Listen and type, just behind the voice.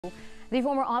The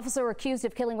former officer accused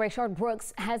of killing Rayshard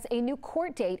Brooks has a new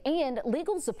court date and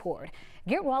legal support.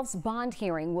 Garrett Rolfe's bond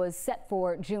hearing was set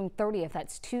for June 30th.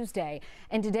 That's Tuesday.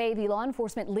 And today, the Law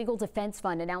Enforcement Legal Defense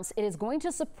Fund announced it is going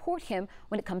to support him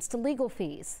when it comes to legal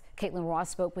fees. Caitlin Ross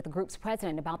spoke with the group's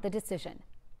president about the decision.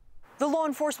 The Law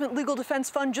Enforcement Legal Defense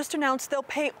Fund just announced they'll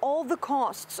pay all the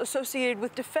costs associated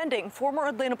with defending former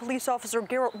Atlanta police officer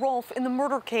Garrett Rolfe in the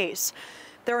murder case.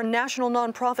 They're a national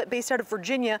nonprofit based out of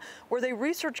Virginia where they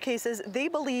research cases they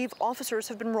believe officers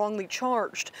have been wrongly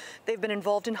charged. They've been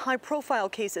involved in high-profile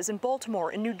cases in Baltimore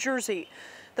and New Jersey.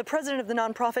 The president of the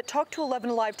nonprofit talked to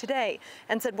 11 Alive today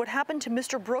and said what happened to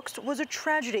Mr. Brooks was a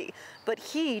tragedy, but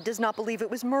he does not believe it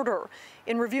was murder.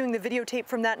 In reviewing the videotape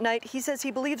from that night, he says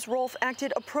he believes Rolfe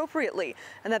acted appropriately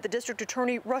and that the district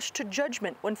attorney rushed to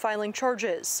judgment when filing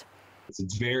charges.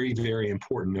 It's very, very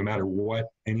important, no matter what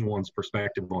anyone's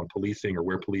perspective on policing or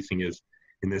where policing is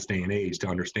in this day and age, to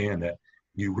understand that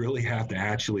you really have to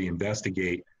actually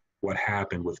investigate what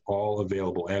happened with all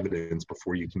available evidence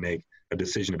before you can make a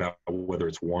decision about whether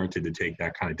it's warranted to take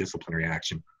that kind of disciplinary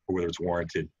action or whether it's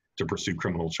warranted to pursue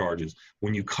criminal charges.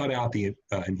 When you cut out the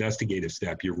investigative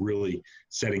step, you're really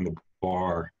setting the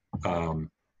bar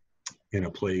in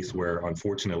a place where,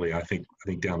 unfortunately, I think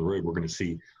down the road we're going to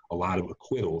see a lot of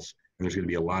acquittals. And there's going to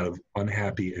be a lot of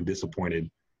unhappy and disappointed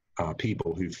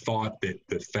people who thought that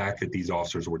the fact that these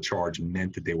officers were charged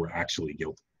meant that they were actually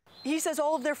guilty. He says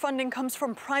all of their funding comes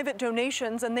from private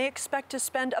donations, and they expect to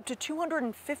spend up to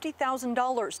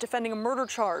 $250,000 defending a murder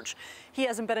charge. He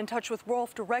hasn't been in touch with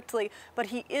Rolfe directly, but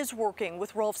he is working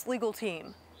with Rolfe's legal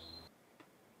team.